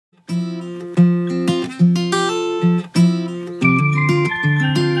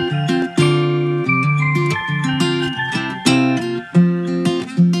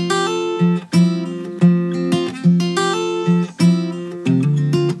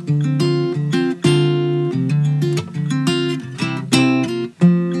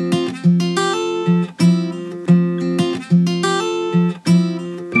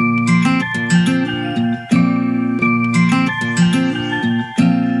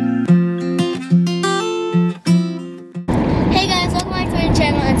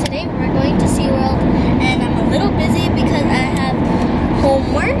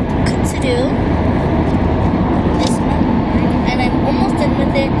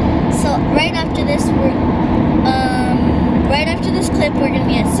right after this, right after this clip, we're gonna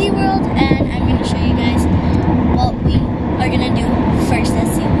be at SeaWorld, and I'm gonna show you guys what we are gonna do first at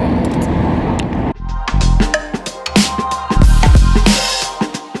SeaWorld.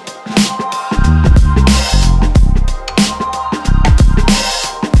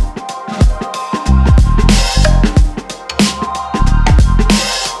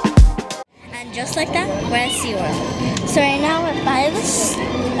 Just like that, we're at SeaWorld. So right now we're by the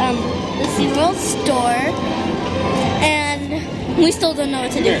SeaWorld store, and we still don't know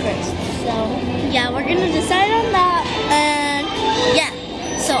what to do first. So yeah, we're gonna decide on that, and yeah.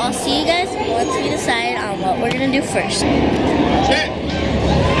 So I'll see you guys once we decide on what we're gonna do first. Check.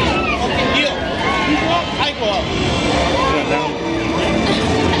 Okay, deal. You go up, I go up. Come down.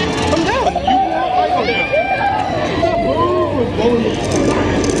 You go up, I go down.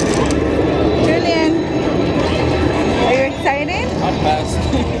 Julian, are you excited? I'm fast.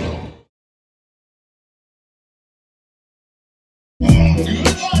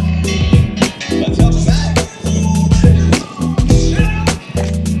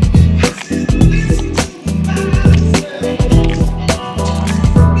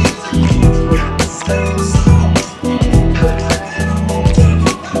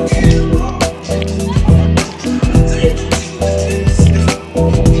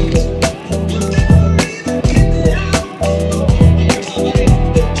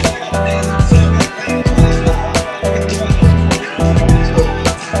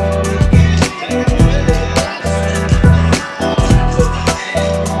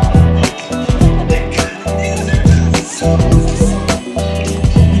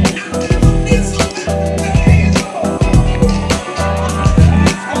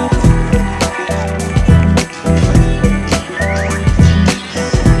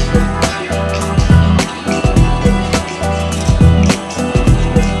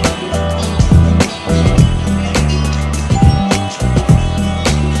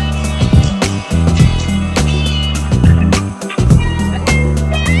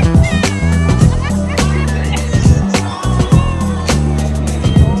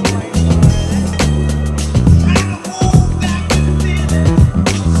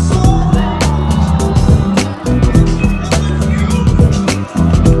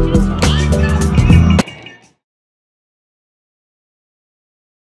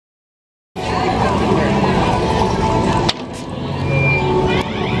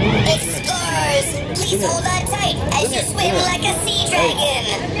 Please hold on tight as you swim like a sea dragon.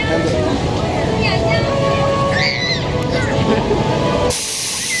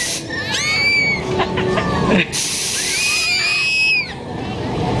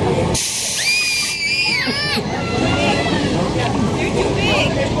 They're too big.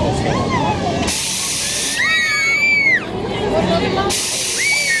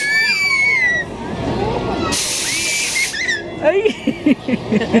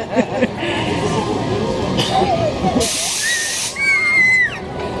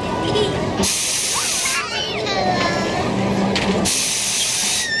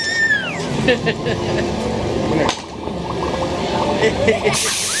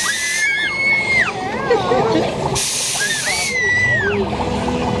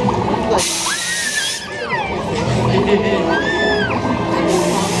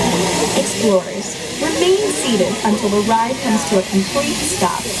 Explorers, remain seated until the ride comes to a complete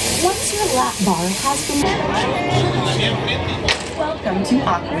stop. Once your lap bar has been... Welcome to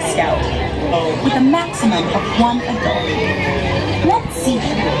Aqua Scout, with a maximum of 1 adult. Let's see.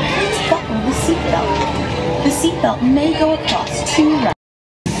 Please buckle the seatbelt. The seatbelt may go across 2 rides.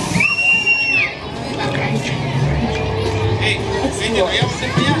 Explorers,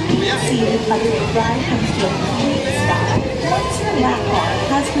 remain seated until the ride comes to a complete stop. Once your lap bar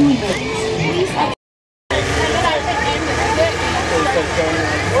has been released, please exit.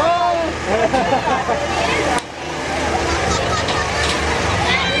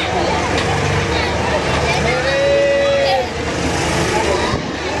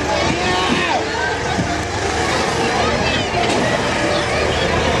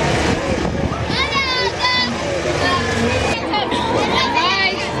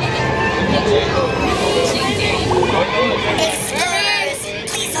 Explorers,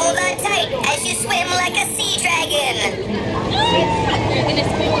 please hold on tight as you swim like a sea dragon.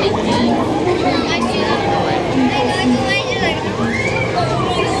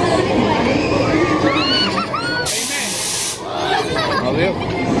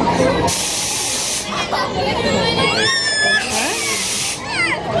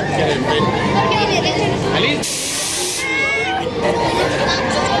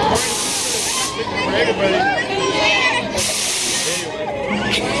 For everybody.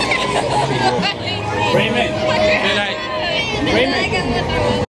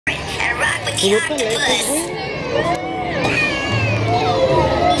 Yacht Plus.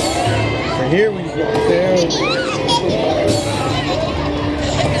 So here we go there.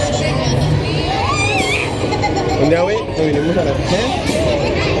 And now nos vinimos a las 10.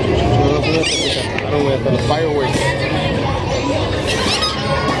 No voy a hacer los fireworks.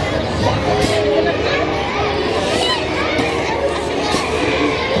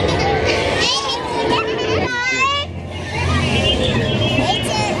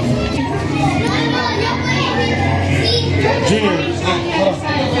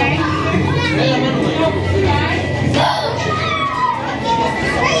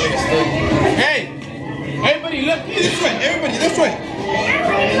 Hey! Everybody look this way! Everybody this way!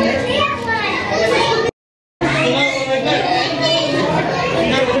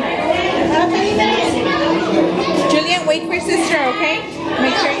 Julian, wait for sister, okay?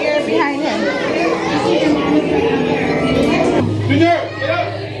 Make sure you're behind him. Junior, get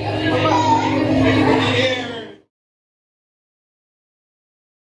up!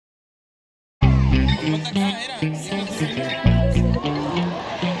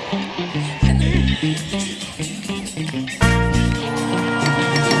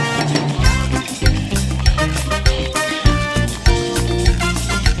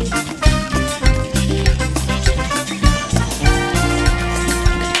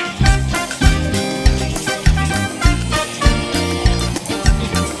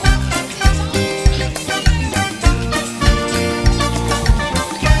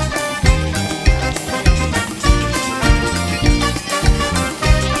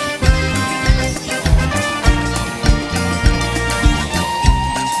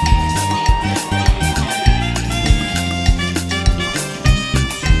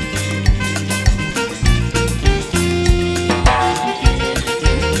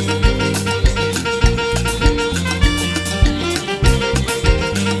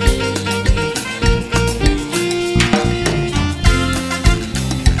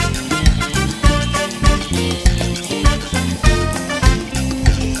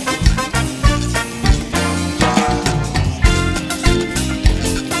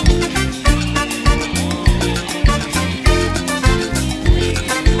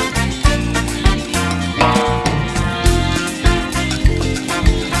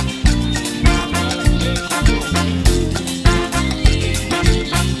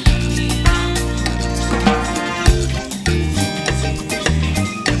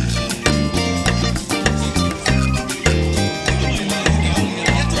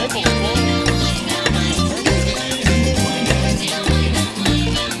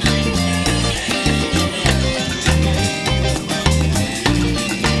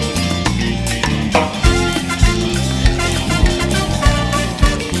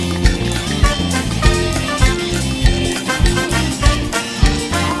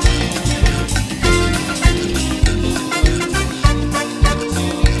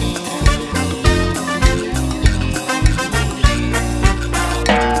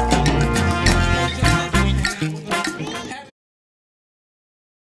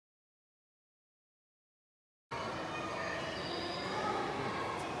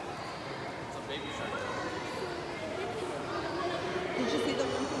 Did you see the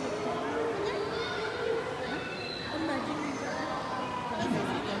one from the corner?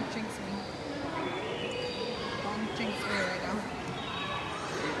 Don't jinx me. Don't jinx me right now.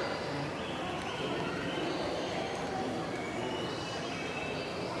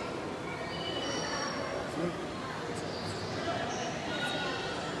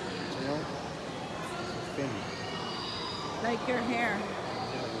 Like your hair.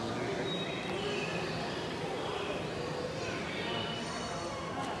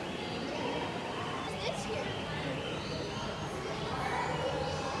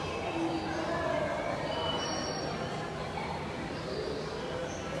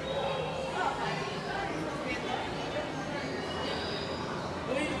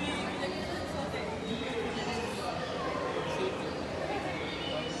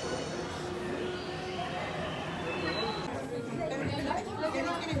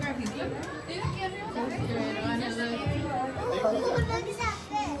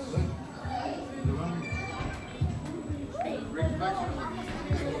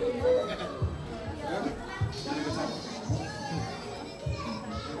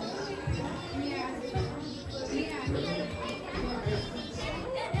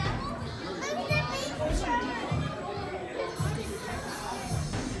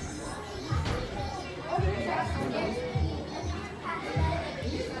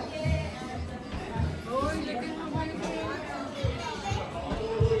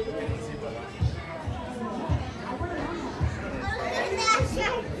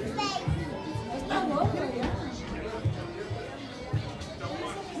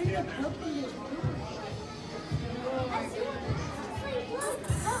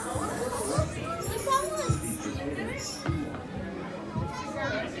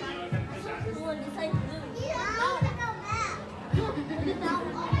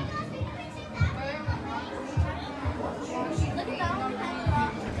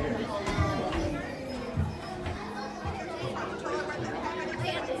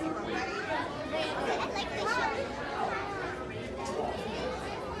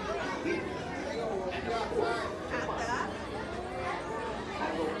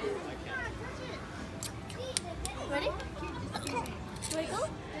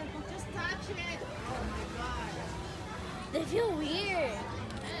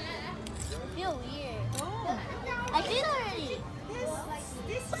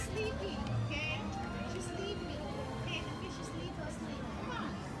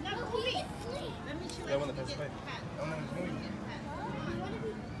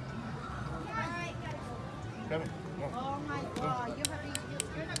 Oh my God, you're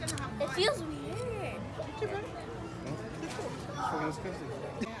not gonna have It feels weird.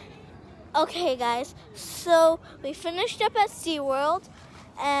 Okay, guys, so we finished up at SeaWorld,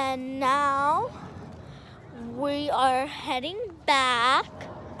 and now we are heading back.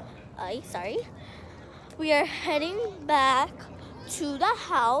 We are heading back to the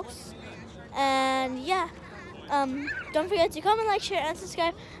house, and yeah, don't forget to comment, like, share, and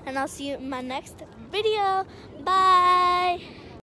subscribe, and I'll see you in my next video. Bye.